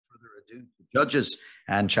Judges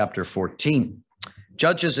and chapter 14.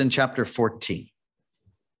 Judges in chapter 14.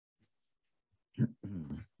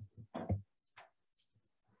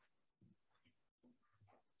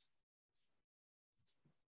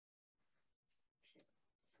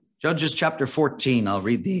 Judges chapter 14. I'll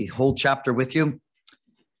read the whole chapter with you.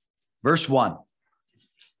 Verse 1.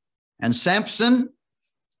 And Samson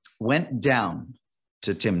went down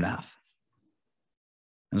to Timnah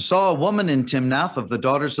and saw a woman in Timnah of the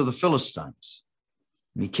daughters of the Philistines.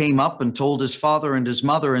 And he came up and told his father and his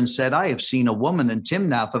mother and said, I have seen a woman in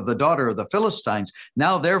Timnah of the daughter of the Philistines.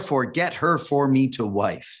 Now therefore get her for me to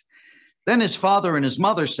wife. Then his father and his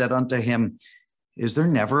mother said unto him, Is there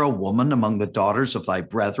never a woman among the daughters of thy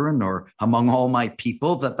brethren or among all my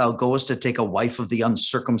people that thou goest to take a wife of the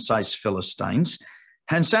uncircumcised Philistines?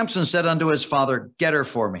 And Samson said unto his father, Get her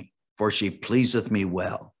for me, for she pleaseth me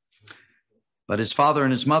well. But his father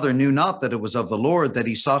and his mother knew not that it was of the Lord that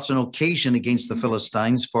he sought an occasion against the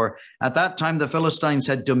Philistines, for at that time the Philistines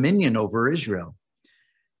had dominion over Israel.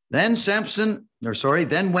 Then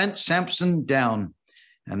went Samson down,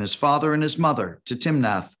 and his father and his mother, to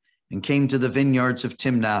Timnah, and came to the vineyards of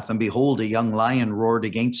Timnah, and behold, a young lion roared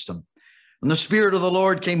against him. And the Spirit of the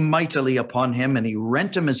Lord came mightily upon him, and he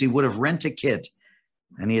rent him as he would have rent a kid,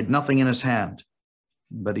 and he had nothing in his hand.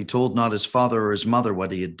 But he told not his father or his mother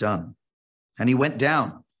what he had done. And he went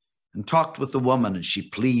down and talked with the woman, and she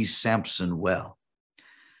pleased Samson well.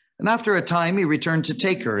 And after a time he returned to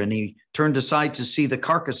take her, and he turned aside to see the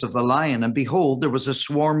carcass of the lion, and behold, there was a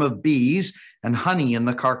swarm of bees and honey in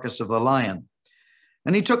the carcass of the lion.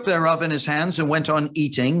 And he took thereof in his hands and went on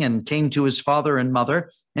eating, and came to his father and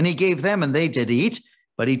mother, and he gave them, and they did eat,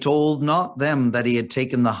 but he told not them that he had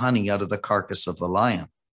taken the honey out of the carcass of the lion.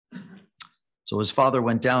 So his father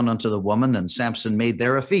went down unto the woman, and Samson made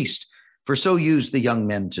there a feast, for so used the young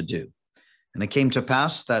men to do. And it came to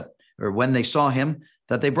pass that, or when they saw him,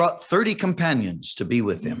 that they brought 30 companions to be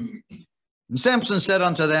with him. And Samson said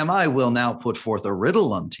unto them, I will now put forth a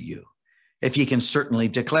riddle unto you. If ye can certainly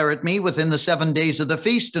declare it me within the 7 days of the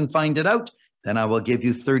feast and find it out, then I will give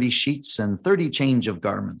you 30 sheets and 30 change of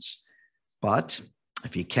garments. But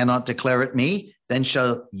if ye cannot declare it me, then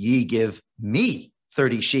shall ye give me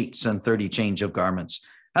 30 sheets and 30 change of garments.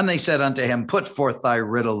 And they said unto him, Put forth thy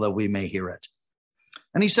riddle that we may hear it.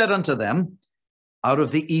 And he said unto them, Out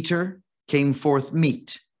of the eater came forth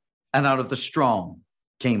meat, and out of the strong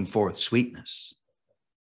came forth sweetness.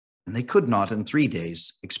 And they could not in 3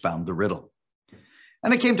 days expound the riddle.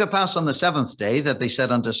 And it came to pass on the 7th day that they said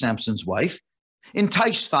unto Samson's wife,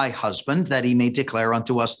 Entice thy husband, that he may declare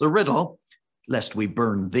unto us the riddle, lest we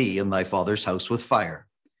burn thee and thy father's house with fire.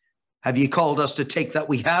 Have ye called us to take that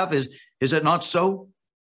we have? Is it not so?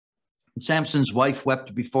 And Samson's wife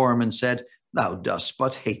wept before him and said, Thou dost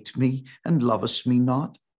but hate me and lovest me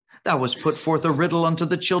not. Thou hast put forth a riddle unto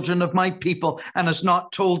the children of my people, and hast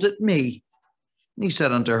not told it me. And he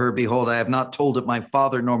said unto her, Behold, I have not told it my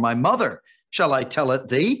father nor my mother. Shall I tell it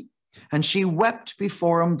thee? And she wept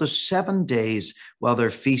before him the 7 days while their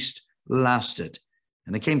feast lasted.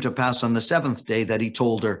 And it came to pass on the 7th day that he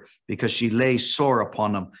told her, because she lay sore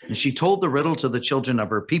upon him. And she told the riddle to the children of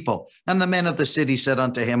her people. And the men of the city said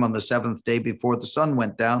unto him on the 7th day before the sun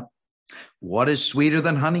went down, What is sweeter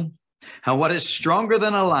than honey? And what is stronger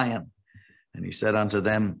than a lion? And he said unto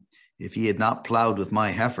them, If ye had not plowed with my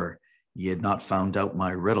heifer, ye had not found out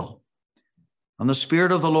my riddle. And the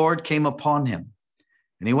Spirit of the Lord came upon him.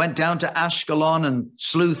 And he went down to Ashkelon and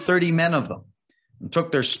slew 30 men of them, and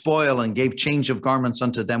took their spoil and gave change of garments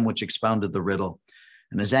unto them which expounded the riddle.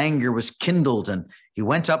 And his anger was kindled, and he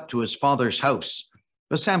went up to his father's house.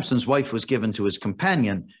 But Samson's wife was given to his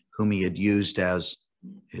companion, whom he had used as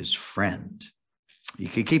his friend. You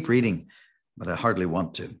could keep reading, but I hardly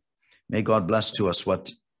want to. May God bless to us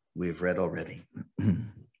what we've read already.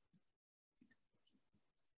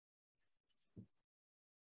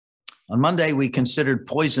 On Monday, we considered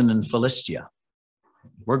poison in Philistia.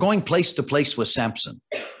 We're going place to place with Samson.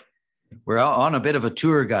 We're on a bit of a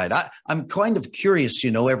tour guide. I'm kind of curious,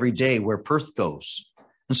 every day where Perth goes.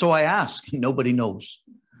 And so I ask. Nobody knows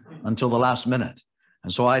until the last minute.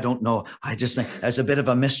 And so I don't know. I just think there's a bit of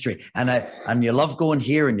a mystery. And you love going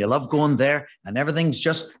here and you love going there. And everything's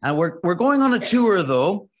just... And we're going on a tour,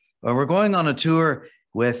 though. We're going on a tour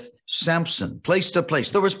with Samson, place to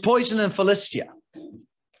place. There was poison in Philistia.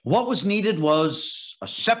 What was needed was a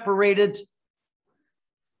separated,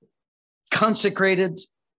 consecrated,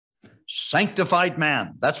 sanctified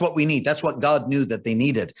man. That's what we need. That's what God knew that they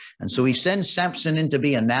needed. And so he sends Samson in to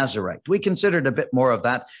be a Nazarite. We considered a bit more of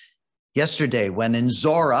that yesterday when in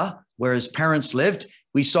Zorah, where his parents lived,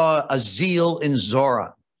 we saw a zeal in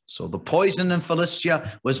Zorah. So the poison in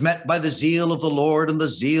Philistia was met by the zeal of the Lord and the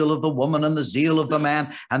zeal of the woman and the zeal of the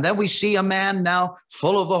man. And then we see a man now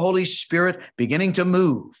full of the Holy Spirit beginning to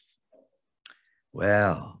move.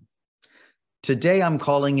 Well, today I'm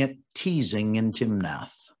calling it Teasing in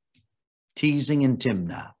Timnah. Teasing in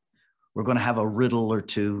Timnah. We're going to have a riddle or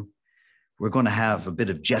two. We're going to have a bit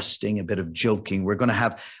of jesting, a bit of joking. We're going to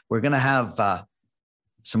have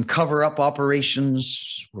some cover-up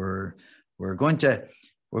operations. We're going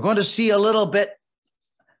to see a little bit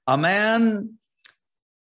a man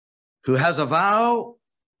who has a vow.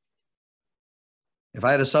 If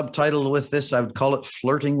I had a subtitle with this, I would call it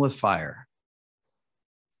Flirting with Fire,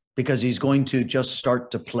 because he's going to just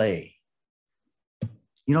start to play.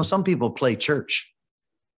 You know, some people play church.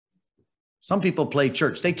 Some people play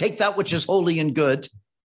church. They take that which is holy and good,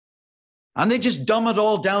 and they just dumb it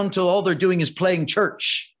all down till all they're doing is playing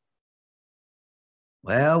church.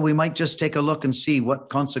 Well, we might just take a look and see what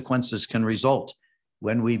consequences can result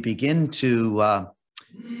when we begin to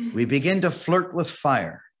flirt with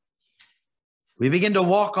fire. We begin to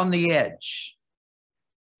walk on the edge.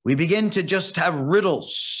 We begin to just have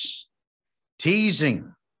riddles,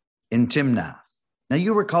 teasing in Timnah. Now,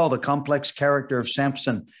 you recall the complex character of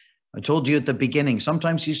Samson. I told you at the beginning,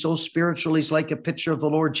 sometimes he's so spiritual, he's like a picture of the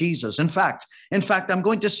Lord Jesus. In fact, I'm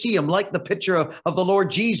going to see him like the picture of the Lord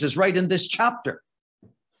Jesus right in this chapter.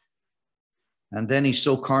 And then he's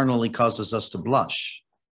so carnal, he causes us to blush.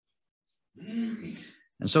 And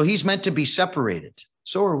so he's meant to be separated.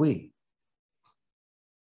 So are we.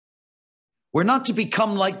 We're not to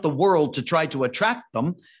become like the world to try to attract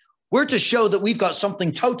them. We're to show that we've got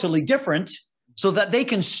something totally different, so that they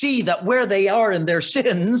can see that where they are in their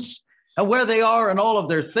sins and where they are in all of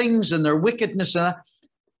their things and their wickedness, that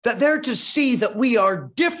they're to see that we are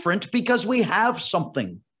different because we have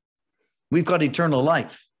something. We've got eternal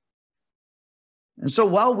life. And so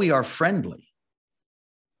while we are friendly,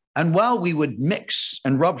 and while we would mix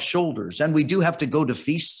and rub shoulders, and we do have to go to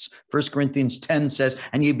feasts, 1 Corinthians 10 says,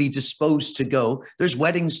 and you be disposed to go. There's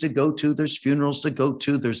weddings to go to, there's funerals to go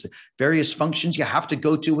to, there's various functions you have to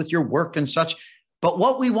go to with your work and such. But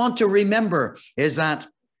what we want to remember is that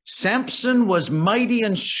Samson was mighty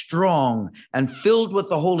and strong and filled with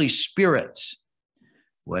the Holy Spirit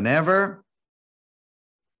whenever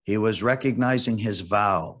he was recognizing his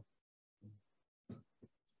vow.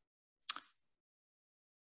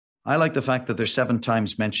 I like the fact that there's 7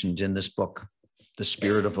 times mentioned in this book, the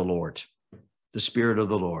Spirit of the Lord, the Spirit of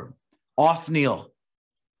the Lord. Othniel,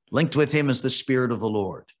 linked with him is the Spirit of the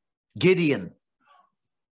Lord. Gideon,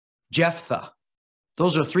 Jephthah,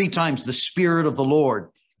 those are 3 times the Spirit of the Lord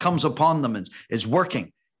comes upon them and is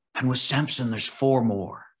working. And with Samson, there's 4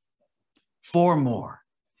 more. 4 more.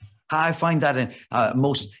 I find that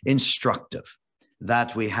most instructive,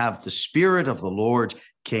 that we have the Spirit of the Lord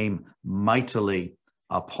came mightily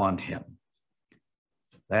upon him.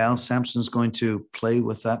 Well, Samson's going to play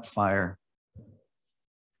with that fire.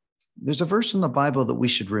 There's a verse in the Bible that we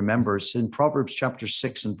should remember. It's in Proverbs chapter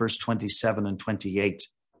 6 and verse 27 and 28.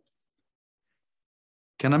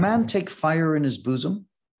 Can a man take fire in his bosom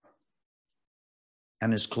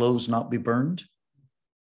and his clothes not be burned?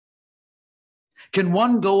 Can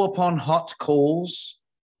one go upon hot coals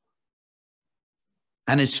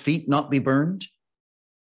and his feet not be burned?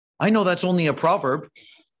 I know that's only a proverb,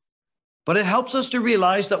 but it helps us to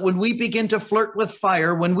realize that when we begin to flirt with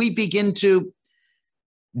fire, when we begin to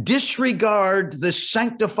disregard the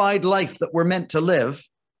sanctified life that we're meant to live,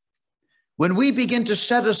 when we begin to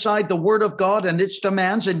set aside the word of God and its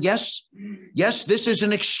demands, and yes, this is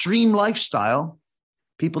an extreme lifestyle.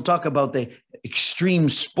 People talk about the extreme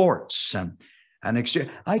sports and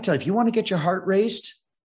extreme. I tell you, if you want to get your heart raised,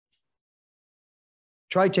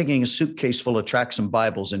 try taking a suitcase full of tracts and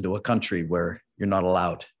Bibles into a country where you're not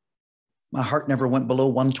allowed. My heart never went below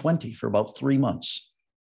 120 for about 3 months.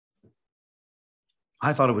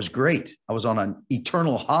 I thought it was great. I was on an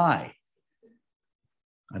eternal high.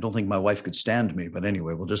 I don't think my wife could stand me, but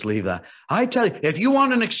anyway, we'll just leave that. I tell you, if you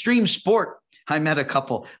want an extreme sport, I met a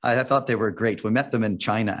couple. I thought they were great. We met them in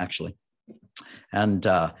China, actually. And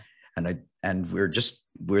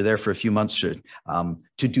we're there for a few months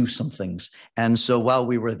to do some things. And so while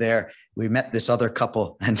we were there, we met this other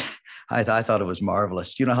couple, and I thought it was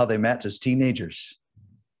marvelous. Do you know how they met? As teenagers.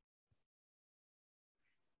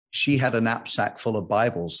 She had a knapsack full of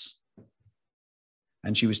Bibles,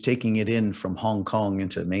 and she was taking it in from Hong Kong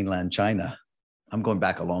into mainland China. I'm going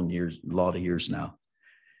back a lot of years now.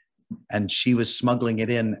 And she was smuggling it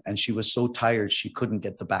in, and she was so tired she couldn't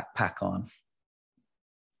get the backpack on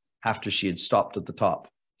after she had stopped at the top.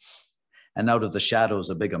 And out of the shadows,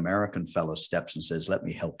 a big American fellow steps and says, "Let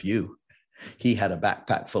me help you." He had a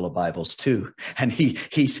backpack full of Bibles too. And he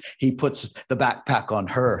puts the backpack on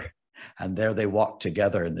her, and there they walk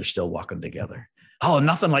together, and they're still walking together. Oh,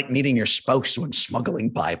 nothing like meeting your spouse when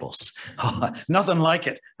smuggling Bibles. Oh, nothing like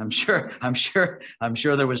it. I'm sure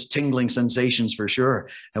there was tingling sensations for sure,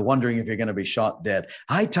 and wondering if you're going to be shot dead.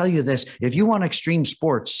 I tell you this, if you want extreme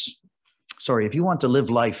sports, if you want to live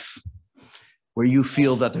life where you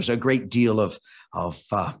feel that there's a great deal of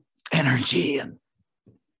energy, and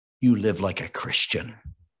you live like a Christian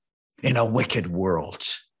in a wicked world,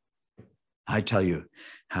 I tell you,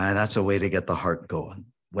 that's a way to get the heart going.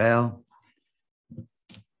 Well,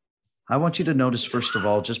 I want you to notice, first of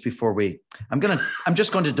all, just before I'm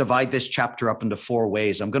just going to divide this chapter up into 4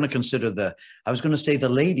 ways. I'm going to consider I was going to say the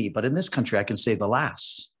lady, but in this country, I can say the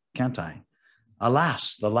lass, can't I?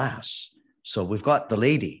 Alas, the lass. So we've got the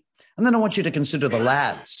lady. And then I want you to consider the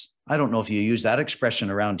lads. I don't know if you use that expression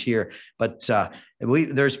around here, but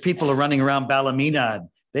there's people running around Ballymena, and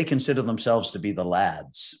they consider themselves to be the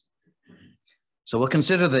lads. So we'll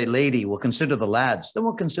consider the lady, we'll consider the lads, then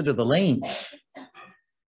we'll consider the lame,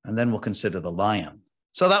 and then we'll consider the lion.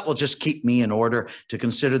 So that will just keep me in order to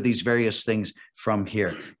consider these various things from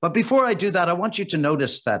here. But before I do that, I want you to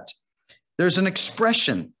notice that there's an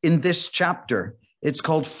expression in this chapter. It's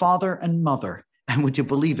called father and mother. And would you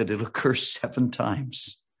believe it? It occurs 7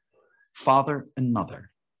 times. Father and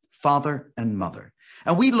mother, father and mother.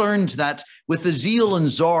 And we learned that with Ezekiel and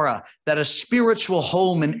Zorah, that a spiritual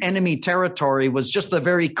home in enemy territory was just the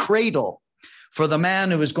very cradle for the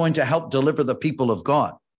man who was going to help deliver the people of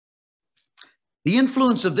God. The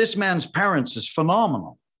influence of this man's parents is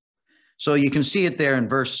phenomenal. So you can see it there in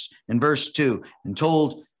verse 2,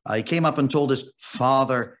 and he came up and told his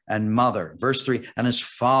father and mother. Verse 3, and his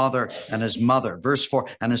father and his mother. Verse 4,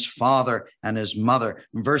 and his father and his mother.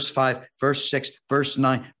 Verse 5, verse 6, verse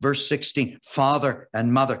 9, verse 16, father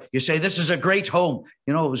and mother. You say, this is a great home.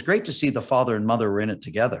 You know, it was great to see the father and mother were in it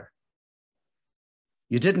together.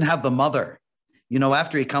 You didn't have the mother. You know,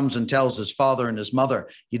 after he comes and tells his father and his mother,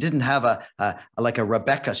 you didn't have like a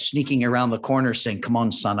Rebecca sneaking around the corner saying, come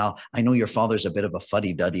on, son, I know your father's a bit of a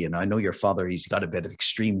fuddy-duddy, and I know your father, he's got a bit of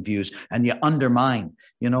extreme views, and you undermine.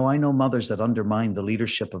 You know, I know mothers that undermine the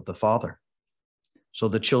leadership of the father. So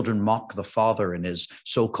the children mock the father in his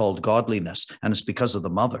so-called godliness, and it's because of the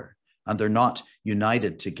mother, and they're not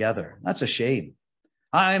united together. That's a shame.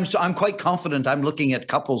 I'm quite confident I'm looking at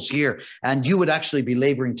couples here, and you would actually be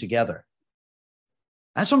laboring together.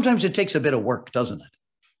 And sometimes it takes a bit of work, doesn't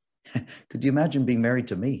it? Could you imagine being married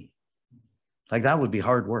to me? Like, that would be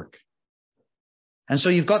hard work. And so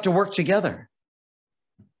you've got to work together.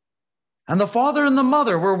 And the father and the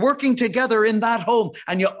mother were working together in that home,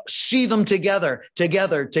 and you see them together.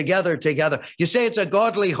 You say it's a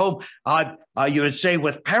godly home. You would say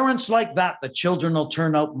with parents like that, the children will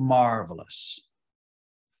turn out marvelous.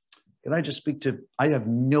 Can I just speak I have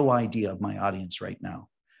no idea of my audience right now,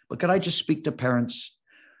 but could I just speak to parents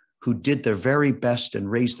who did their very best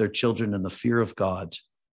and raised their children in the fear of God?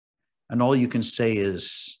 And all you can say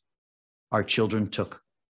is, our children took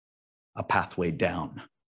a pathway down.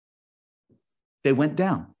 They went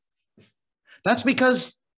down. That's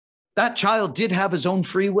because that child did have his own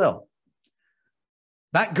free will.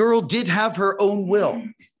 That girl did have her own will.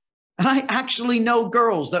 And I actually know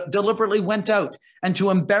girls that deliberately went out, and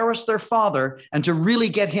to embarrass their father and to really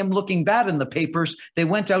get him looking bad in the papers, they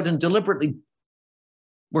went out and deliberately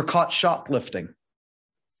were caught shoplifting.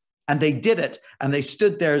 And they did it. And they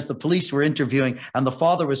stood there as the police were interviewing, and the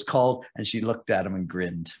father was called, and she looked at him and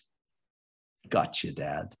grinned. Gotcha,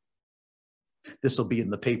 Dad. This will be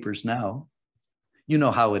in the papers now. You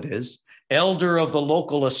know how it is. Elder of the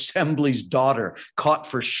local assembly's daughter caught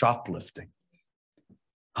for shoplifting.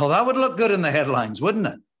 Oh, that would look good in the headlines, wouldn't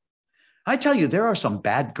it? I tell you, there are some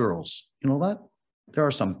bad girls. You know that? There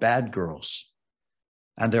are some bad girls.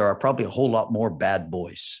 And there are probably a whole lot more bad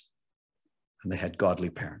boys. And they had godly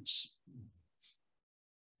parents.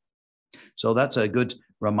 So that's a good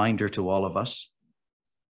reminder to all of us.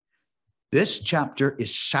 This chapter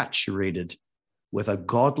is saturated with a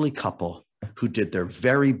godly couple who did their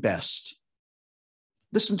very best.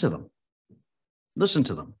 Listen to them. Listen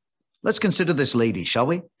to them. Let's consider this lady, shall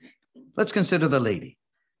we? Let's consider the lady.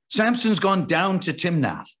 Samson's gone down to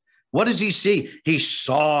Timnah. What does he see? He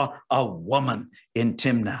saw a woman in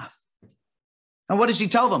Timnah. And what does he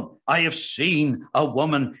tell them? I have seen a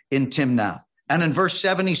woman in Timnah. And in verse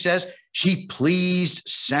 7, he says, she pleased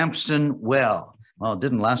Samson well. Well, it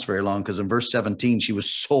didn't last very long, because in verse 17, she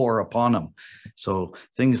was sore upon him. So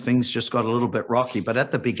things just got a little bit rocky. But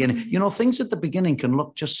at the beginning, you know, things at the beginning can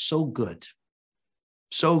look just so good.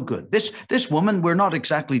 So good. This woman, we're not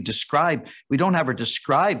exactly described. We don't have her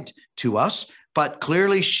described to us, but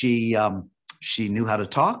clearly she knew how to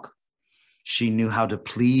talk. She knew how to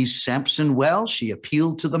please Samson well. She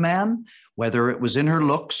appealed to the man, whether it was in her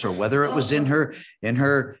looks or whether it was in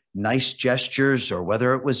her nice gestures or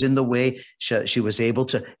whether it was in the way she was able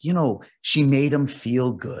to, she made him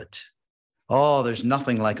feel good. Oh, there's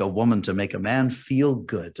nothing like a woman to make a man feel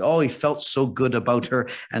good. Oh, he felt so good about her.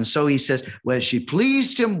 And so he says, well, she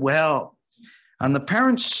pleased him well. And the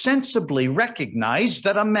parents sensibly recognized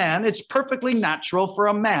that it's perfectly natural for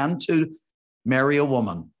a man to marry a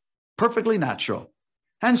woman. Perfectly natural.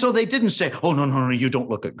 And so they didn't say, oh, no, you don't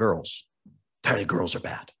look at girls. Girls are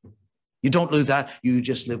bad. You don't do that. You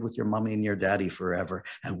just live with your mommy and your daddy forever,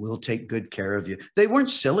 and we'll take good care of you. They weren't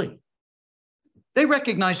silly. They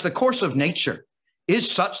recognized the course of nature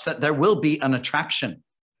is such that there will be an attraction.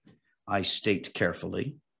 I state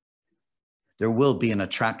carefully, there will be an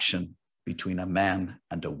attraction between a man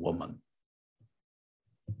and a woman.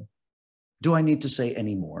 Do I need to say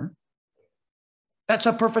any more? That's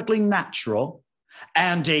a perfectly natural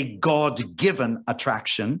and a God-given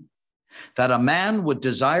attraction, that a man would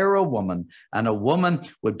desire a woman and a woman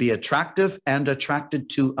would be attractive and attracted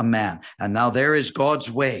to a man. And now there is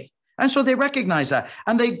God's way. And so they recognize that.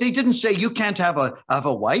 And they didn't say, you can't have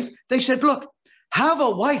a wife. They said, look, have a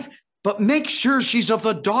wife, but make sure she's of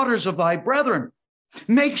the daughters of thy brethren.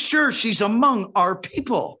 Make sure she's among our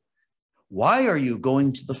people. Why are you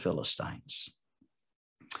going to the Philistines?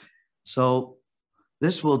 So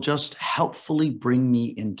this will just helpfully bring me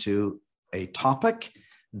into a topic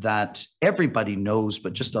that everybody knows,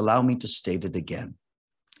 but just allow me to state it again.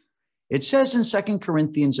 It says in 2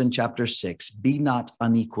 Corinthians in chapter 6, be not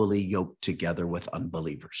unequally yoked together with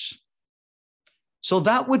unbelievers. So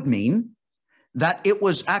that would mean that it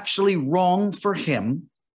was actually wrong for him.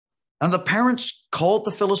 And the parents called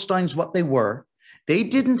the Philistines what they were. They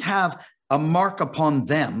didn't have a mark upon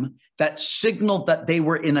them that signaled that they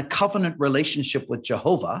were in a covenant relationship with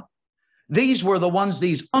Jehovah. These were the ones,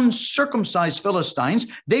 these uncircumcised Philistines.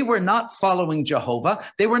 They were not following Jehovah.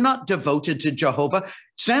 They were not devoted to Jehovah.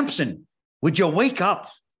 Samson, would you wake up?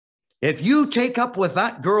 If you take up with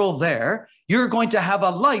that girl there, you're going to have a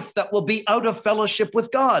life that will be out of fellowship with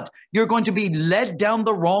God. You're going to be led down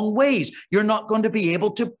the wrong ways. You're not going to be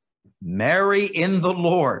able to marry in the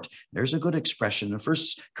Lord. There's a good expression. In 1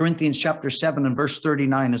 Corinthians chapter 7 and verse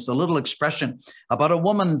 39 is the little expression about a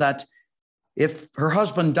woman that if her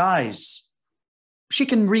husband dies, she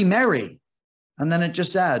can remarry. And then it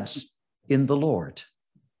just adds, in the Lord.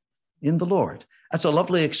 In the Lord. That's a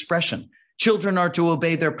lovely expression. Children are to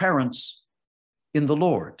obey their parents in the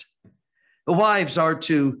Lord. The wives are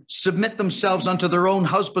to submit themselves unto their own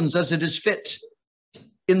husbands as it is fit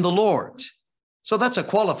in the Lord. So that's a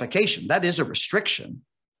qualification. That is a restriction.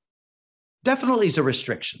 Definitely is a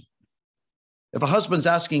restriction. If a husband's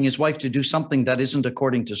asking his wife to do something that isn't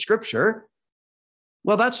according to Scripture,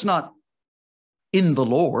 well, that's not in the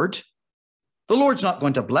Lord. The Lord's not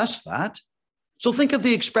going to bless that. So think of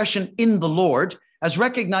the expression in the Lord as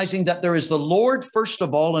recognizing that there is the Lord, first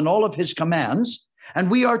of all, in all of his commands, and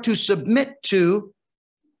we are to submit to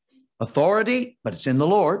authority, but it's in the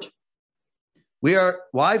Lord.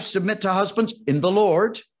 Wives submit to husbands in the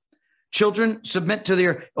Lord. Children submit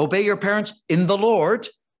to obey your parents in the Lord.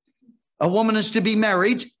 A woman is to be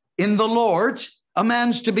married in the Lord. A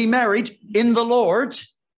man's to be married in the Lord.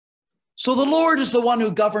 So the Lord is the one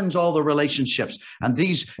who governs all the relationships. And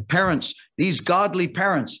these parents, these godly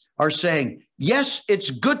parents are saying, yes,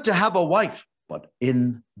 it's good to have a wife, but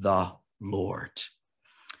in the Lord.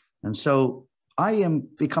 And so I am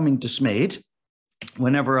becoming dismayed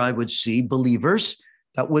whenever I would see believers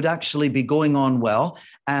that would actually be going on well,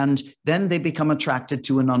 and then they become attracted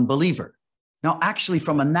to an unbeliever. Now, actually,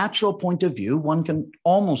 from a natural point of view, one can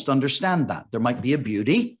almost understand that. There might be a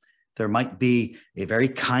beauty. There might be a very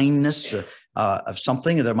kindness of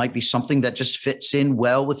something. There might be something that just fits in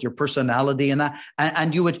well with your personality and that.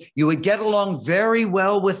 And you would get along very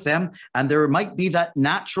well with them. And there might be that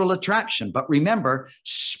natural attraction. But remember,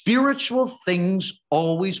 spiritual things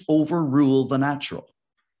always overrule the natural.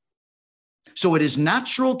 So it is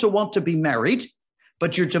natural to want to be married,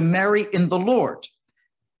 but you're to marry in the Lord.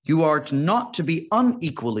 You are not to be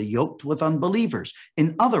unequally yoked with unbelievers.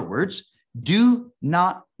 In other words, do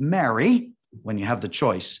not marry when you have the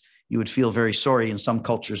choice. You would feel very sorry in some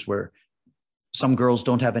cultures where some girls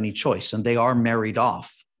don't have any choice and they are married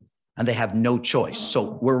off and they have no choice.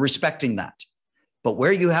 So we're respecting that. But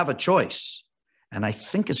where you have a choice And I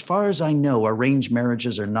think, as far as I know, arranged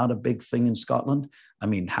marriages are not a big thing in Scotland. I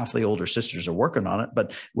mean, half the older sisters are working on it,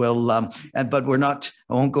 but but we're not.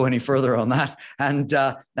 I won't go any further on that. And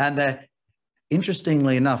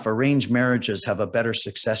interestingly enough, arranged marriages have a better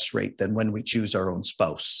success rate than when we choose our own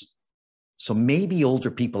spouse. So maybe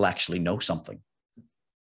older people actually know something.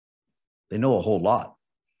 They know a whole lot.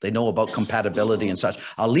 They know about compatibility and such.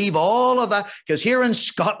 I'll leave all of that, because here in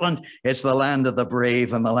Scotland, it's the land of the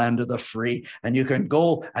brave and the land of the free. And you can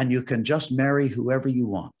go and you can just marry whoever you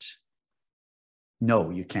want. No,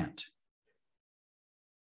 you can't.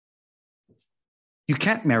 You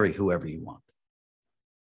can't marry whoever you want.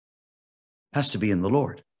 It has to be in the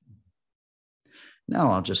Lord.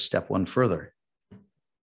 Now I'll just step one further.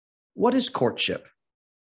 What is courtship?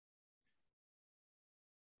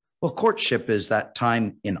 Well, courtship is that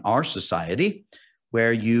time in our society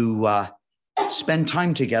where you spend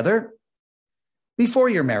time together before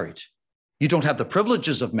you're married. You don't have the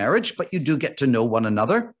privileges of marriage, but you do get to know one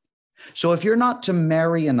another. So if you're not to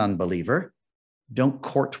marry an unbeliever, don't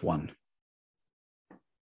court one.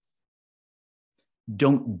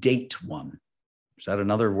 Don't date one. Is that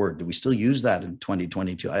another word? Do we still use that in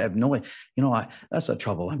 2022? I have no idea. That's the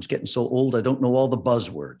trouble. I'm getting so old, I don't know all the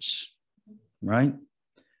buzzwords, right?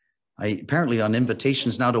 Apparently on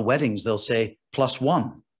invitations now to weddings, they'll say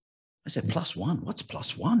 +1. I said, +1? What's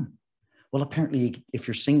 +1? Well, apparently if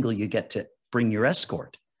you're single, you get to bring your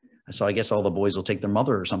escort. So I guess all the boys will take their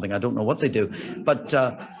mother or something. I don't know what they do. But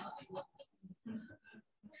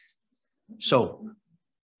so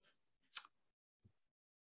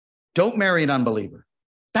don't marry an unbeliever.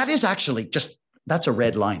 That is actually that's a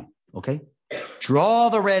red line, okay? Draw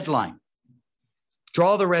the red line.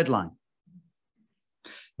 Draw the red line.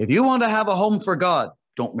 If you want to have a home for God,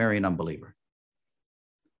 don't marry an unbeliever.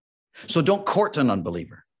 So don't court an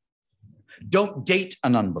unbeliever. Don't date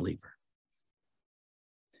an unbeliever.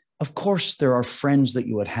 Of course, there are friends that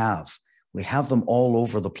you would have. We have them all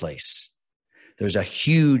over the place. There's a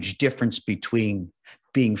huge difference between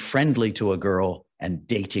being friendly to a girl and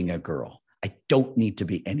dating a girl. I don't need to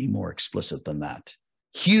be any more explicit than that.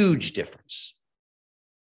 Huge difference.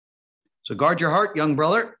 So guard your heart, young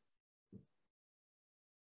brother.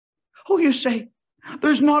 Oh, you say,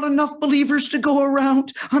 there's not enough believers to go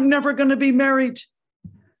around. I'm never going to be married.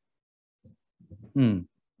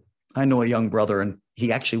 I know a young brother, and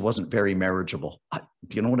he actually wasn't very marriageable.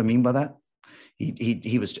 Do you know what I mean by that?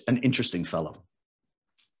 He was an interesting fellow.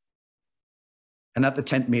 And at the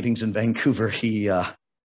tent meetings in Vancouver, he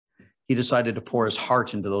decided to pour his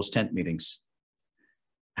heart into those tent meetings.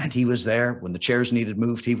 And he was there when the chairs needed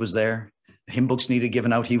moved. He was there. The hymn books needed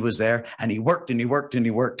given out. He was there. And he worked and he worked and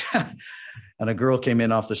he worked. And a girl came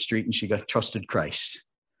in off the street and she got trusted Christ.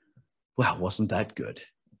 Well, wasn't that good?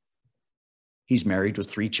 He's married with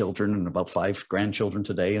 3 children and about 5 grandchildren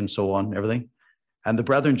today and so on, everything. And the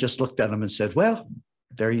brethren just looked at him and said, well,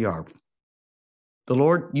 there you are. The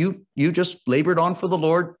Lord, you just labored on for the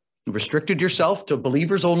Lord, restricted yourself to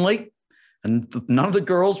believers only, and none of the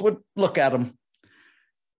girls would look at him.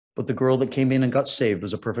 But the girl that came in and got saved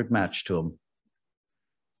was a perfect match to him.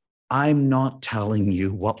 I'm not telling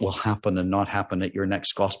you what will happen and not happen at your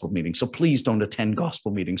next gospel meeting. So please don't attend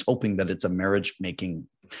gospel meetings hoping that it's a marriage-making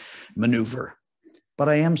maneuver. But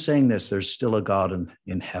I am saying this, there's still a God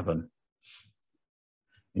in heaven.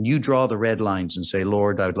 And you draw the red lines and say,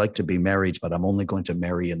 Lord, I'd like to be married, but I'm only going to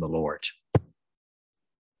marry in the Lord.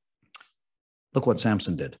 Look what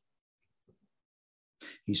Samson did.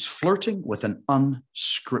 He's flirting with an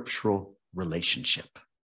unscriptural relationship.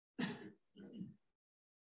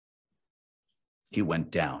 He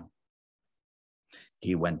went down.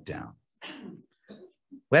 He went down.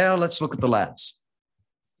 Well, let's look at the lads.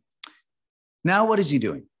 Now, what is he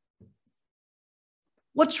doing?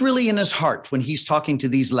 What's really in his heart when he's talking to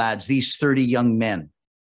these lads, these 30 young men?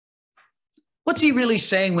 What's he really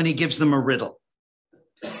saying when he gives them a riddle?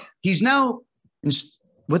 He's now,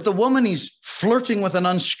 with the woman, he's flirting with an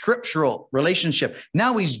unscriptural relationship.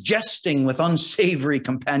 Now he's jesting with unsavory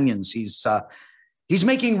companions. He's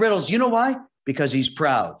making riddles. You know why? Because he's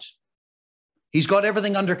proud. He's got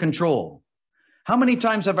everything under control. How many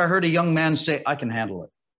times have I heard a young man say, I can handle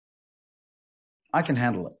it? I can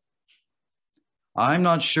handle it. I'm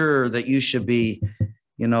not sure that you should be,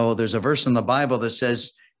 there's a verse in the Bible that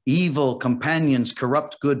says, evil companions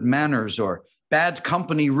corrupt good manners, or bad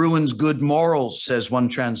company ruins good morals, says one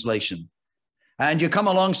translation. And you come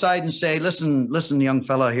alongside and say, listen, young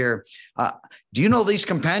fellow here, do you know these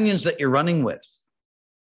companions that you're running with?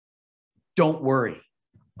 Don't worry,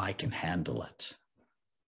 I can handle it.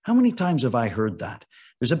 How many times have I heard that?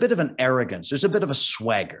 There's a bit of an arrogance. There's a bit of a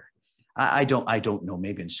swagger. I don't know,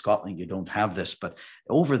 maybe in Scotland you don't have this, but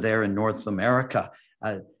over there in North America,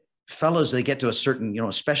 fellows, they get to a certain,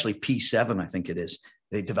 especially P7, I think it is,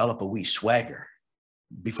 they develop a wee swagger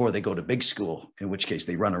before they go to big school, in which case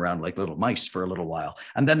they run around like little mice for a little while.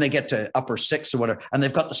 And then they get to upper 6 or whatever, and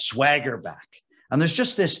they've got the swagger back. And there's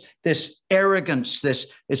just this arrogance,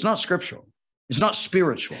 it's not scriptural. It's not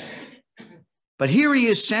spiritual. But here he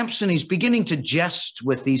is, Samson, he's beginning to jest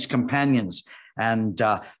with these companions. And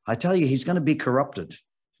I tell you, he's going to be corrupted.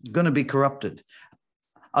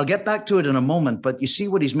 I'll get back to it in a moment, but you see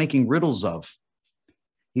what he's making riddles of.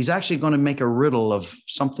 He's actually going to make a riddle of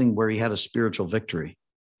something where he had a spiritual victory.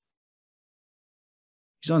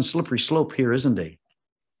 He's on slippery slope here, isn't he?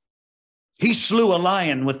 He slew a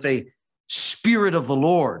lion with the Spirit of the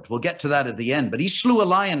Lord. We'll get to that at the end, but he slew a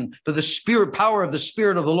lion for the power of the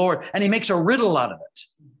Spirit of the Lord, and he makes a riddle out of it.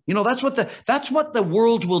 That's what the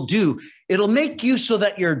world will do. It'll make you so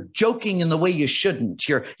that you're joking in the way you shouldn't.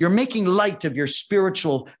 You're making light of your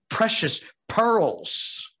spiritual precious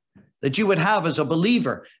pearls that you would have as a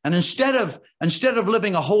believer. And instead of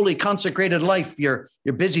living a holy, consecrated life, you're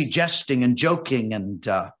busy jesting and joking. And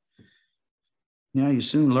you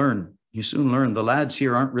soon learn. The lads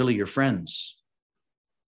here aren't really your friends.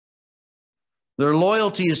 Their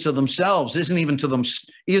loyalty is to themselves, isn't even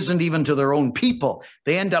to their own people.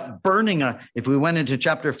 They end up burning, if we went into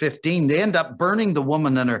chapter 15, they end up burning the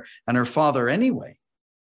woman and her father anyway.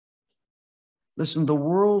 Listen, the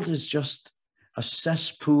world is just a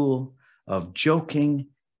cesspool of joking,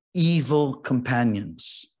 evil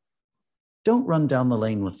companions. Don't run down the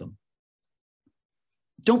lane with them.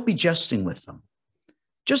 Don't be jesting with them.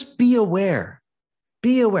 Just be aware.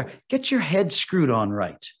 Be aware. Get your head screwed on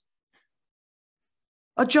right.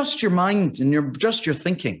 Adjust your mind and adjust your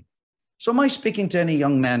thinking. So am I speaking to any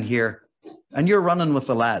young man here and you're running with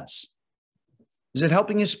the lads? Is it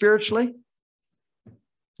helping you spiritually?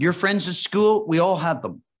 Your friends at school, we all had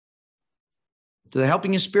them. Do they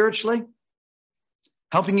helping you spiritually?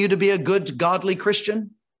 Helping you to be a good, godly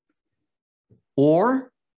Christian?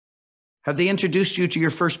 Or have they introduced you to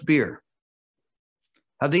your first beer?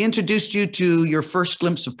 Have they introduced you to your first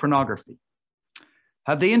glimpse of pornography?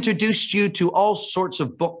 Have they introduced you to all sorts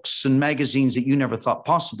of books and magazines that you never thought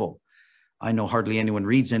possible? I know hardly anyone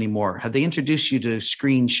reads anymore. Have they introduced you to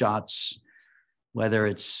screenshots, whether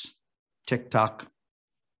it's TikTok,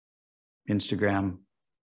 Instagram,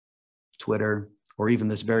 Twitter, or even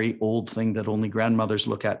this very old thing that only grandmothers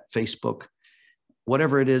look at, Facebook,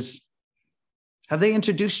 whatever it is? Have they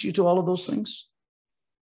introduced you to all of those things?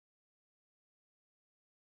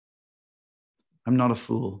 I'm not a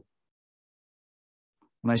fool.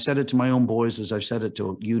 When I said it to my own boys, as I've said it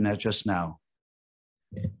to you now, just now,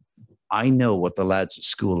 I know what the lads at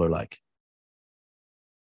school are like.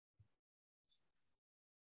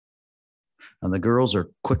 And the girls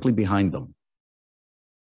are quickly behind them.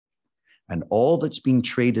 And all that's being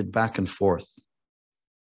traded back and forth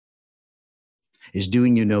is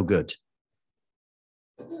doing you no good.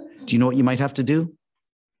 Do you know what you might have to do?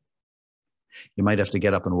 You might have to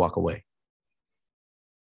get up and walk away.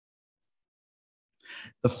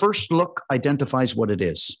 The first look identifies what it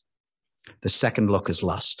is. The second look is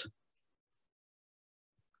lust.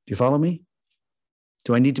 Do you follow me?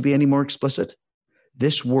 Do I need to be any more explicit?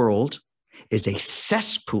 This world is a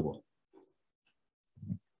cesspool.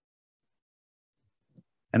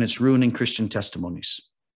 And it's ruining Christian testimonies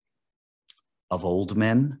of old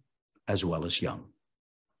men as well as young.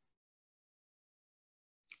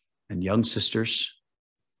 And young sisters,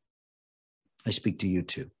 I speak to you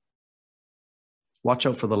too. Watch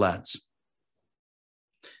out for the lads.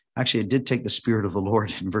 Actually, it did take the Spirit of the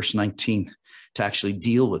Lord in verse 19 to actually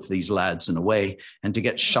deal with these lads in a way and to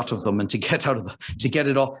get shut of them and to get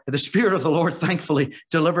it all. The Spirit of the Lord thankfully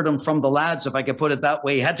delivered them from the lads, if I could put it that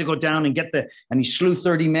way. He had to go down and and he slew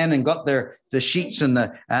 30 men and got the sheets and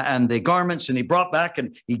the garments, and he brought back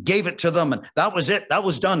and he gave it to them. And that was it. That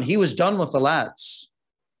was done. He was done with the lads.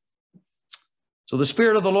 So the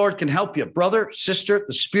Spirit of the Lord can help you. Brother, sister,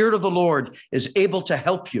 the Spirit of the Lord is able to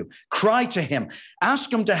help you. Cry to him.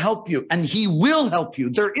 Ask him to help you, and he will help you.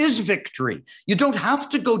 There is victory. You don't have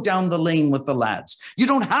to go down the lane with the lads. You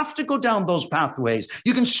don't have to go down those pathways.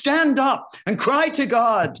 You can stand up and cry to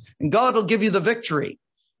God, and God will give you the victory.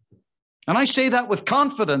 And I say that with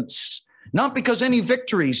confidence, not because any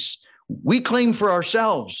victories we claim for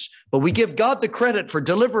ourselves, but we give God the credit for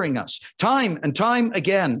delivering us time and time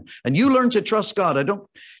again. And you learn to trust God.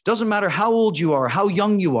 Doesn't matter how old you are, how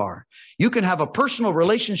young you are. You can have a personal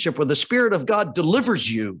relationship where the Spirit of God delivers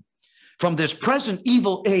you from this present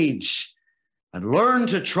evil age, and learn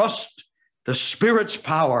to trust the Spirit's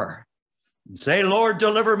power and say, Lord,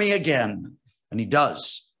 deliver me again. And he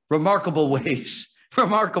does. Remarkable ways.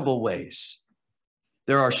 Remarkable ways.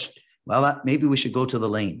 There are, well, maybe we should go to the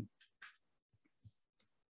lane.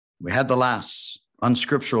 We had the last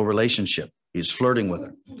unscriptural relationship. He's flirting with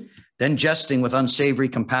her. Then jesting with unsavory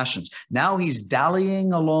compassions. Now he's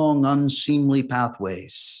dallying along unseemly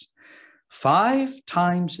pathways. 5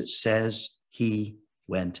 times it says he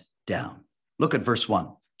went down. Look at verse 1.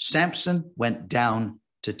 Samson went down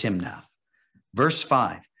to Timnah. Verse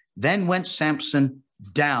 5. Then went Samson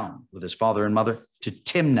down with his father and mother to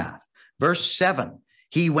Timnah. Verse 7.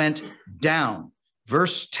 He went down.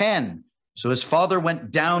 Verse 10. So his father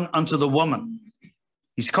went down unto the woman.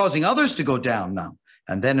 He's causing others to go down now.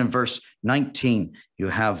 And then in verse 19, you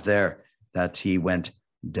have there that he went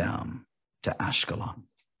down to Ashkelon.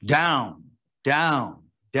 Down, down,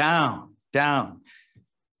 down, down.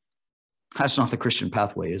 That's not the Christian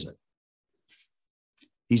pathway, is it?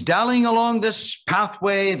 He's dallying along this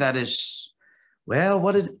pathway that is,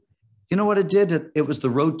 well, you know what it did? It was the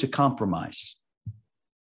road to compromise.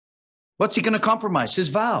 What's he going to compromise? His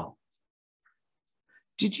vow.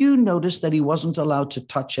 Did you notice that he wasn't allowed to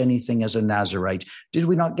touch anything as a Nazirite? Did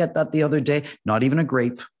we not get that the other day? Not even a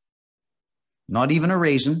grape, not even a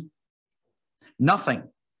raisin, nothing.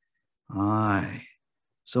 Aye.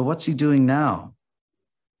 So what's he doing now?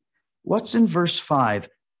 What's in verse 5?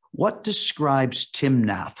 What describes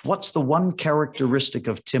Timnah? What's the one characteristic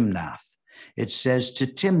of Timnah? It says to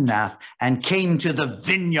Timnah and came to the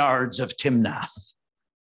vineyards of Timnah.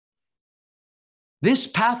 This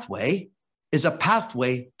pathway is a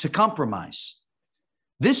pathway to compromise.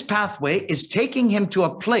 This pathway is taking him to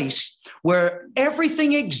a place where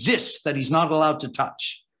everything exists that he's not allowed to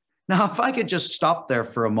touch. Now, if I could just stop there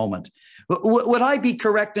for a moment, would I be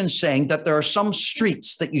correct in saying that there are some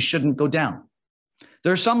streets that you shouldn't go down?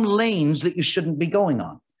 There are some lanes that you shouldn't be going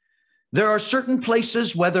on. There are certain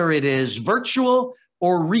places, whether it is virtual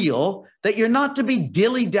or real, that you're not to be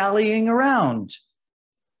dilly-dallying around.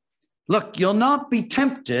 Look, you'll not be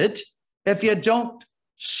tempted if you don't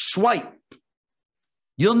swipe.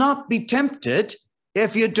 You'll not be tempted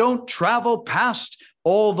if you don't travel past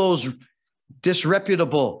all those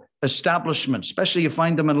disreputable establishments, especially you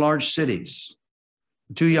find them in large cities.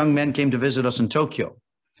 2 young men came to visit us in Tokyo.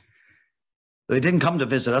 They didn't come to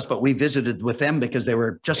visit us, but we visited with them because they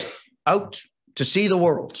were just out to see the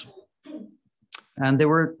world. And they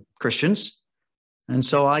were Christians. And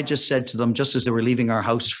so I just said to them, just as they were leaving our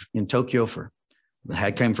house in Tokyo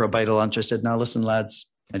I came for a bite of lunch. I said, now listen,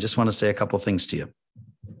 lads, I just want to say a couple of things to you.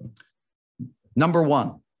 Number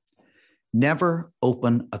 1, never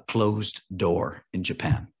open a closed door in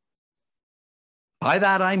Japan. By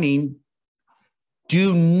that, I mean,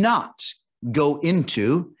 do not go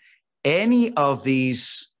into any of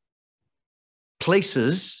these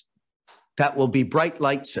places that will be bright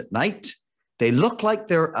lights at night. They look like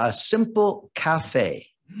they're a simple cafe,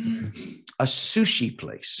 a sushi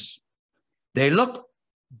place.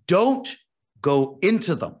 Don't go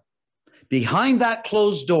into them. Behind that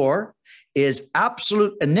closed door is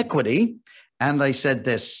absolute iniquity. And I said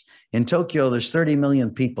this, in Tokyo, there's 30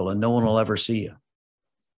 million people and no one will ever see you.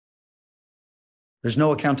 There's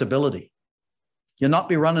no accountability. You'll not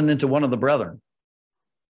be running into one of the brethren.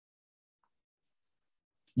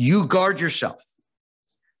 You guard yourself.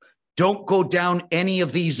 Don't go down any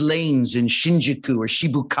of these lanes in Shinjuku or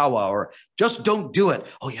Shibukawa, or just don't do it.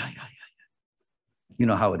 Oh, yeah. You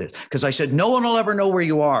know how it is. Because I said, no one will ever know where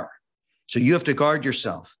you are. So you have to guard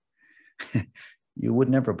yourself. You would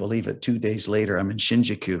never believe it. 2 days later, I'm in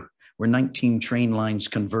Shinjuku, where 19 train lines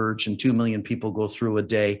converge and 2 million people go through a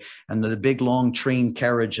day. And the big long train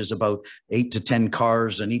carriage is about 8 to 10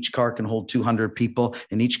 cars, and each car can hold 200 people,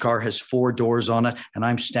 and each car has 4 doors on it. And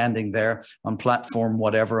I'm standing there on platform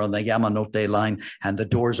whatever on the Yamanote line, and the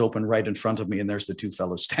doors open right in front of me, and there's the 2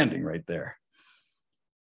 fellows standing right there.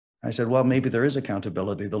 I said, well, maybe there is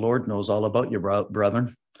accountability. The Lord knows all about you,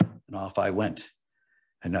 brethren. And off I went.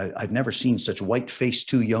 And I'd never seen such white-faced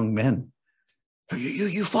 2 young men.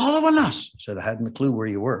 You following us? I said, I hadn't a clue where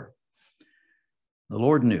you were. The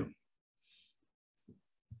Lord knew.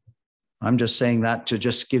 I'm just saying that to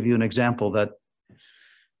just give you an example that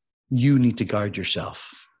you need to guard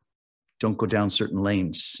yourself. Don't go down certain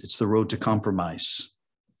lanes. It's the road to compromise.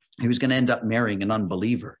 He was going to end up marrying an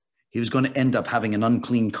unbeliever. He was going to end up having an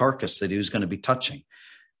unclean carcass that he was going to be touching.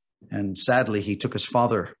 And sadly, he took his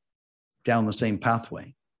father down the same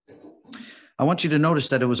pathway. I want you to notice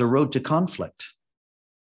that it was a road to conflict.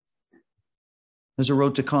 There's a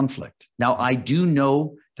road to conflict. Now, I do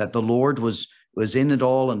know that the Lord was in it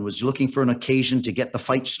all and was looking for an occasion to get the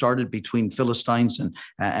fight started between Philistines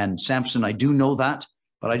and Samson. I do know that.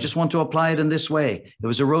 But I just want to apply it in this way. It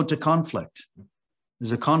was a road to conflict.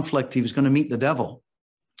 There's a conflict. He was going to meet the devil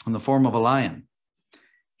in the form of a lion.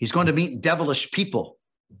 He's going to meet devilish people,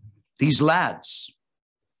 these lads.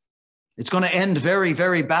 It's going to end very,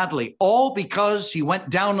 very badly, all because he went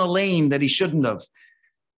down a lane that he shouldn't have.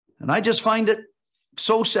 And I just find it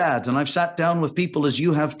so sad. And I've sat down with people, as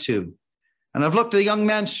you have too. And I've looked at a young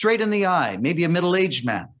man straight in the eye, maybe a middle-aged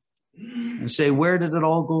man, and say, where did it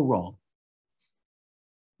all go wrong?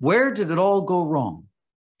 Where did it all go wrong?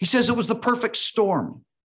 He says it was the perfect storm.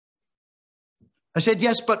 I said,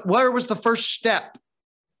 yes, but where was the first step?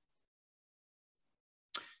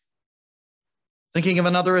 Thinking of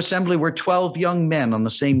another assembly where 12 young men on the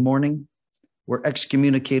same morning were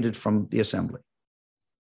excommunicated from the assembly.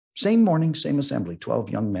 Same morning, same assembly, 12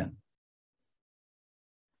 young men.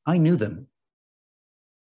 I knew them.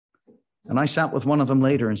 And I sat with one of them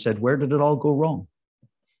later and said, where did it all go wrong?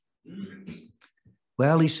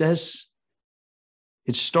 Well, he says,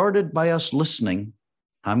 it started by us listening.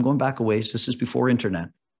 I'm going back a ways. This is before internet.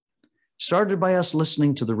 Started by us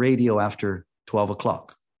listening to the radio after 12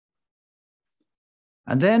 o'clock.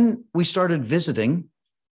 And then we started visiting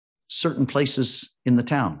certain places in the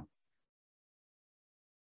town.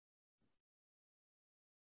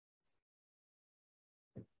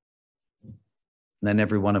 And then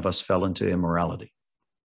every one of us fell into immorality.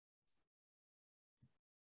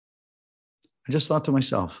 I just thought to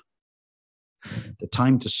myself, the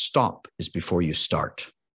time to stop is before you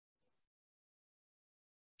start.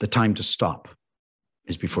 The time to stop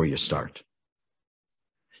is before you start.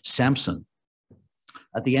 Samson,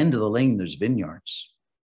 at the end of the lane, there's vineyards.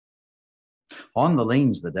 On the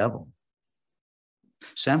lane's the devil.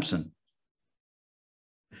 Samson,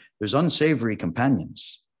 there's unsavory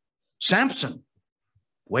companions. Samson,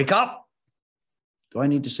 wake up. Do I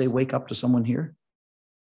need to say wake up to someone here?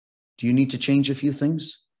 Do you need to change a few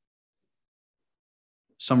things?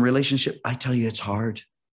 Some relationship? I tell you, it's hard.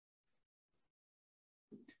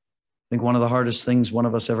 I think one of the hardest things one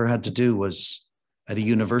of us ever had to do was at a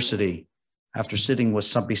university, after sitting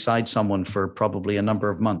beside someone for probably a number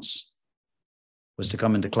of months, was to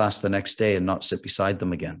come into class the next day and not sit beside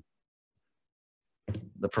them again.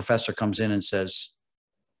 The professor comes in and says,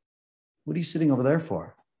 what are you sitting over there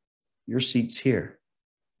for? Your seat's here.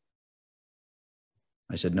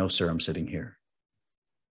 I said, no, sir, I'm sitting here.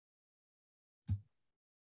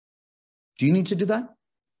 Do you need to do that?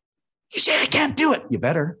 You say, I can't do it. You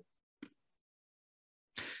better.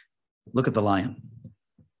 Look at the lion.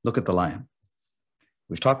 Look at the lion.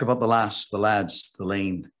 We've talked about the lads, the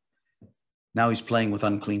lane. Now he's playing with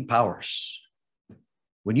unclean powers.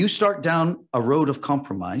 When you start down a road of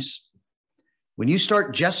compromise, when you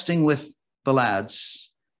start jesting with the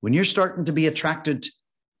lads, when you're starting to be attracted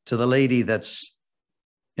to the lady that's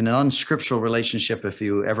in an unscriptural relationship, if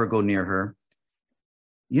you ever go near her,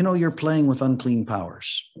 you know you're playing with unclean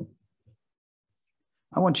powers.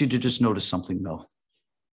 I want you to just notice something, though.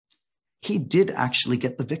 He did actually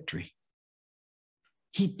get the victory.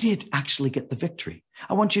 He did actually get the victory.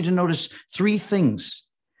 I want you to notice three things,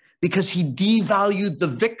 because he devalued the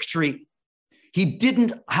victory. He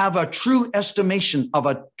didn't have a true estimation of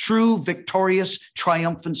a true, victorious,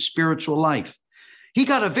 triumphant spiritual life. He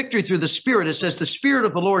got a victory through the Spirit. It says the Spirit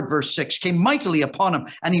of the Lord, verse 6, came mightily upon him,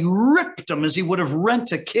 and he ripped him as he would have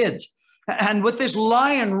rent a kid. And with this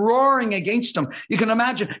lion roaring against him, you can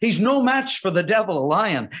imagine he's no match for the devil, a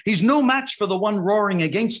lion. He's no match for the one roaring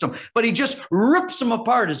against him, but he just rips him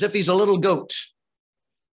apart as if he's a little goat.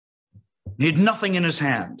 He had nothing in his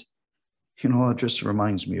hand. You know, it just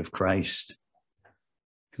reminds me of Christ.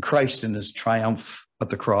 Christ in his triumph at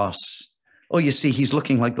the cross. Oh, you see, he's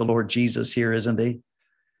looking like the Lord Jesus here, isn't he?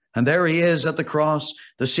 And there he is at the cross,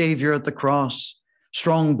 the Savior at the cross.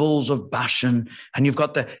 Strong bulls of Bashan, and you've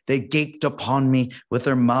got they gaped upon me with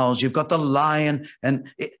their mouths. You've got the lion, and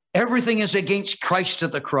everything is against Christ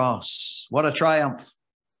at the cross. What a triumph.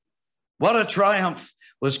 What a triumph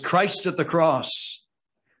was Christ at the cross.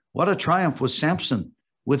 What a triumph was Samson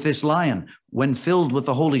with this lion when filled with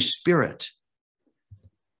the Holy Spirit.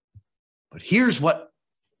 But here's what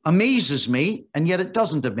amazes me, and yet it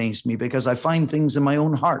doesn't amaze me, because I find things in my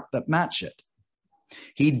own heart that match it.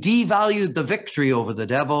 He devalued the victory over the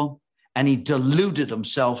devil, and he deluded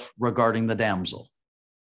himself regarding the damsel.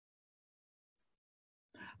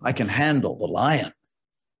 I can handle the lion.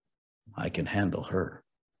 I can handle her.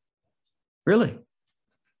 Really?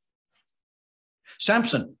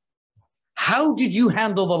 Samson, how did you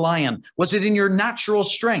handle the lion? Was it in your natural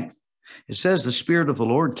strength? It says the Spirit of the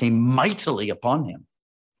Lord came mightily upon him.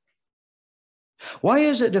 Why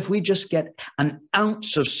is it if we just get an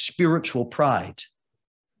ounce of spiritual pride,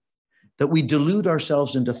 that we delude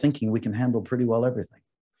ourselves into thinking we can handle pretty well everything.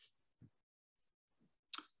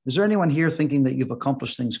 Is there anyone here thinking that you've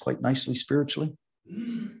accomplished things quite nicely spiritually?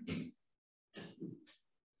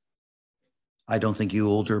 I don't think you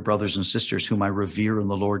older brothers and sisters whom I revere in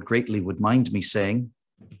the Lord greatly would mind me saying,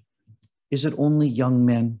 is it only young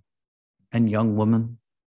men and young women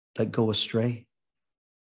that go astray?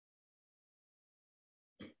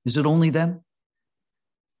 Is it only them?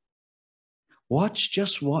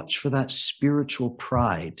 Just watch for that spiritual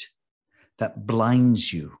pride that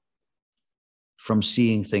blinds you from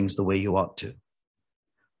seeing things the way you ought to.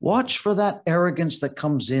 Watch for that arrogance that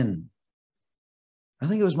comes in. I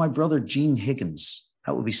think it was my brother, Gene Higgins.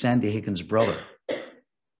 That would be Sandy Higgins' brother.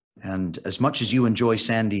 And as much as you enjoy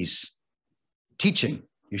Sandy's teaching,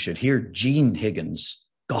 you should hear Gene Higgins'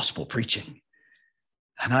 gospel preaching.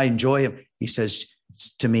 And I enjoy him. He says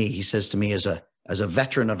to me as a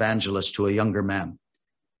veteran evangelist to a younger man,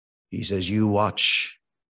 he says, you watch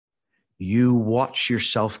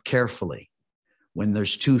yourself carefully when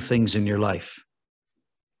there's two things in your life: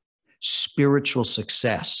 spiritual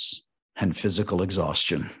success and physical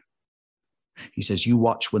exhaustion. He says, you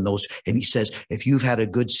watch when those, and he says, if you've had a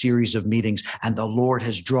good series of meetings and the Lord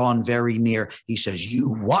has drawn very near, he says,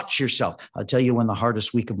 you watch yourself. I'll tell you when the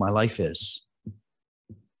hardest week of my life is.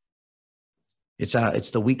 It's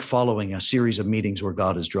the week following a series of meetings where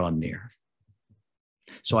God has drawn near.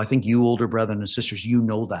 So I think you older brethren and sisters, you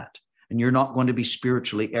know that, and you're not going to be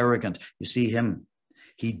spiritually arrogant. You see him.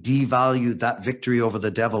 He devalued that victory over the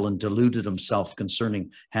devil and deluded himself concerning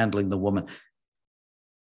handling the woman.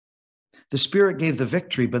 The Spirit gave the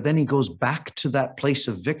victory, but then he goes back to that place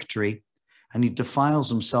of victory and he defiles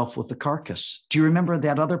himself with the carcass. Do you remember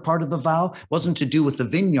that other part of the vow? It wasn't to do with the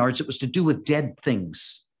vineyards. It was to do with dead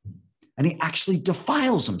things. And he actually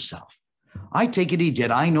defiles himself. I take it he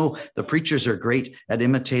did. I know the preachers are great at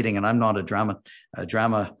imitating, and I'm not a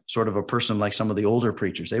drama sort of a person like some of the older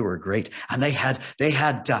preachers. They were great, and they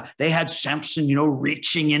had Samson,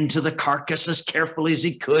 reaching into the carcass as carefully as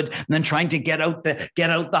he could, and then trying to get out the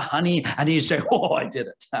honey. And he'd say, "Oh, I did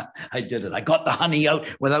it! I did it! I got the honey out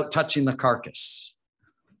without touching the carcass."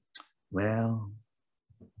 Well,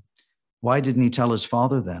 why didn't he tell his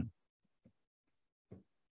father then?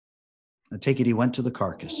 I take it he went to the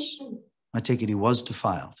carcass. I take it he was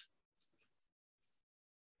defiled.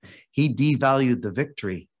 He devalued the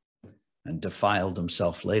victory and defiled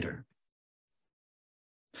himself later.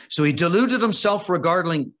 So he deluded himself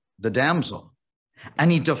regarding the damsel, and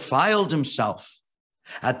he defiled himself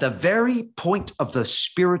at the very point of the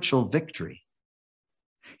spiritual victory.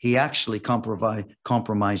 He actually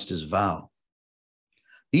compromised his vow.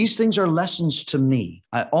 These things are lessons to me.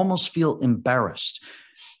 I almost feel embarrassed,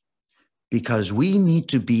 because we need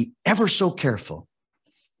to be ever so careful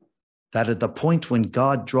that at the point when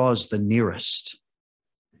God draws the nearest,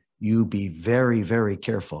 you be very, very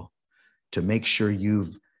careful to make sure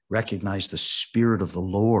you've recognized the Spirit of the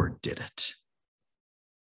Lord did it.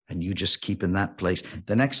 And you just keep in that place.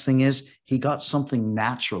 The next thing is he got something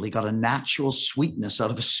natural. He got a natural sweetness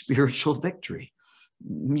out of a spiritual victory.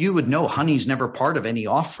 You would know honey's never part of any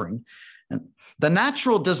offering. And the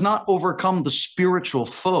natural does not overcome the spiritual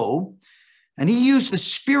foe. And he used the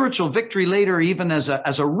spiritual victory later even as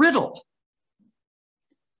a riddle.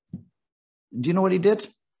 Do you know what he did?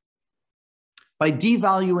 By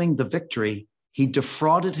devaluing the victory, he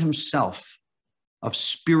defrauded himself of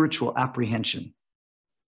spiritual apprehension.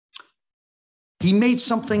 He made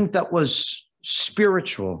something that was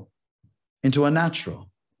spiritual into a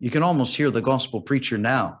natural. You can almost hear the gospel preacher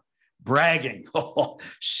now bragging,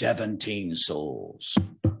 17 souls.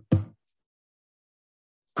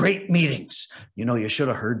 Great meetings. You should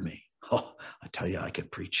have heard me. I tell you, I could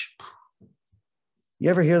preach. You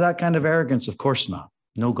ever hear that kind of arrogance? Of course not.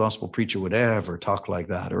 No gospel preacher would ever talk like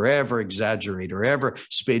that, or ever exaggerate, or ever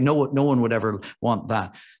speak. No one would ever want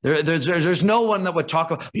that. There's no one that would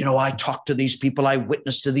talk. I talked to these people, I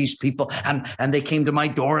witnessed to these people, and they came to my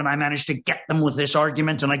door, and I managed to get them with this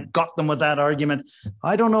argument, and I got them with that argument.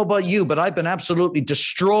 I don't know about you, but I've been absolutely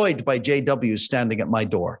destroyed by JWs standing at my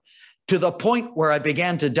door, to the point where I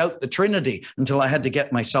began to doubt the Trinity, until I had to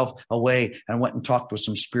get myself away and went and talked with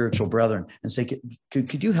some spiritual brethren and say,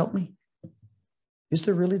 could you help me? Is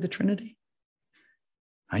there really the Trinity?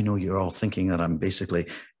 I know you're all thinking that I'm basically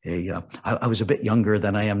I was a bit younger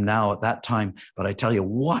than I am now at that time, but I tell you,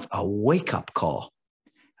 what a wake-up call.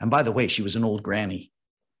 And by the way, she was an old granny.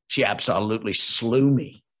 She absolutely slew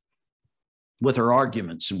me with her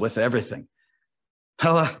arguments and with everything.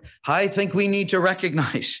 I think we need to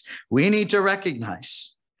recognize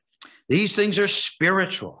these things are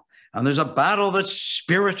spiritual. And there's a battle that's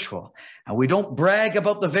spiritual. And we don't brag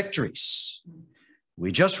about the victories.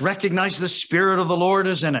 We just recognize the Spirit of the Lord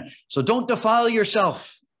is in it. So don't defile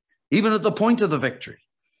yourself, even at the point of the victory.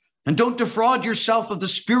 And don't defraud yourself of the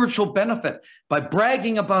spiritual benefit by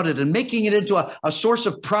bragging about it and making it into a source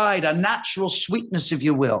of pride, a natural sweetness, if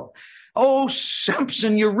you will. Oh,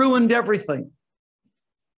 Samson, you ruined everything.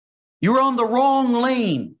 You were on the wrong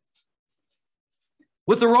lane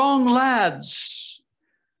with the wrong lads,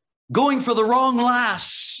 going for the wrong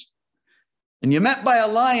lass. And you met by a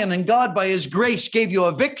lion, and God, by his grace, gave you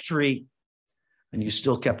a victory, and you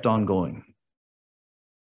still kept on going.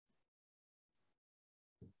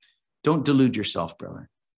 Don't delude yourself, brother.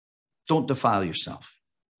 Don't defile yourself.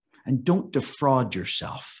 And don't defraud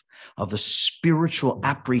yourself of the spiritual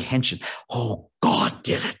apprehension. Oh, God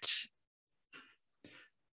did it.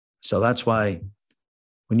 So that's why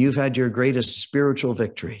when you've had your greatest spiritual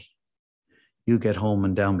victory, you get home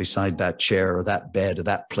and down beside that chair or that bed or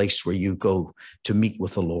that place where you go to meet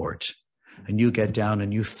with the Lord. And you get down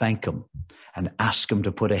and you thank him and ask him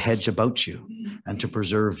to put a hedge about you and to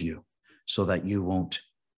preserve you so that you won't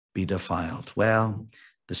be defiled. Well,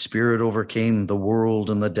 the Spirit overcame the world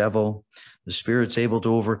and the devil. The Spirit's able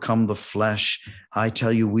to overcome the flesh. I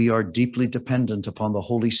tell you, we are deeply dependent upon the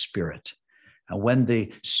Holy Spirit. And when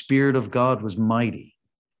the Spirit of God was mighty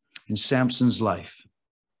in Samson's life,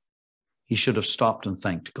 he should have stopped and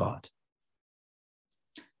thanked God.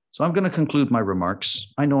 So I'm going to conclude my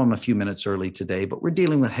remarks. I know I'm a few minutes early today, but we're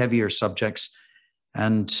dealing with heavier subjects.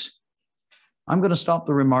 And I'm going to stop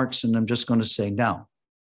the remarks and I'm just going to say, now,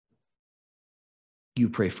 you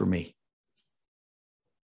pray for me.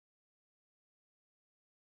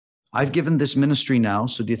 I've given this ministry now,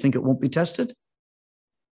 so do you think it won't be tested?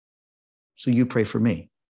 So you pray for me.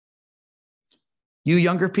 You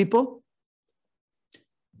younger people,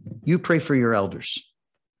 you pray for your elders.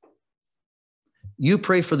 You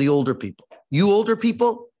pray for the older people. You older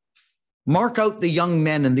people, mark out the young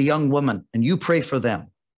men and the young women, and you pray for them.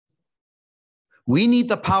 We need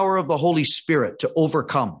the power of the Holy Spirit to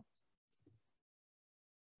overcome.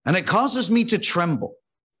 And it causes me to tremble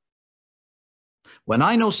when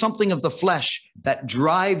I know something of the flesh that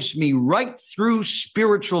drives me right through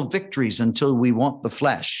spiritual victories until we want the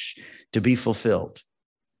flesh to be fulfilled.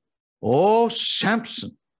 Oh,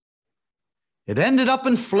 Samson, it ended up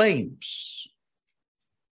in flames.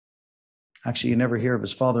 Actually, you never hear of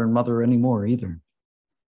his father and mother anymore either.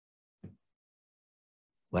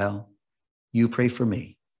 Well, you pray for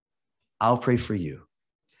me. I'll pray for you.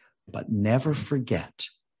 But never forget,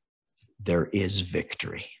 there is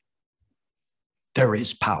victory. There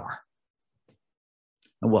is power.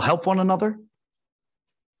 And we'll help one another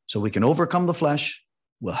so we can overcome the flesh.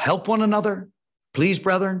 We'll help one another. Please,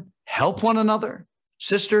 brethren, help one another.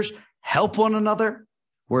 Sisters, help one another.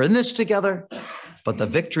 We're in this together, but the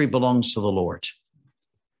victory belongs to the Lord.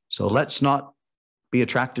 So let's not be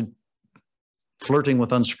attracted, flirting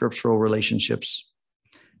with unscriptural relationships.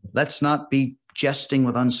 Let's not be jesting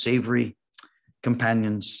with unsavory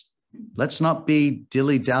companions. Let's not be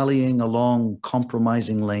dilly-dallying along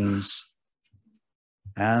compromising lanes.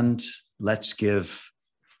 And let's give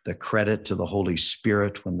the credit to the Holy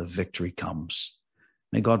Spirit when the victory comes.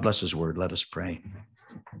 May God bless his word. Let us pray.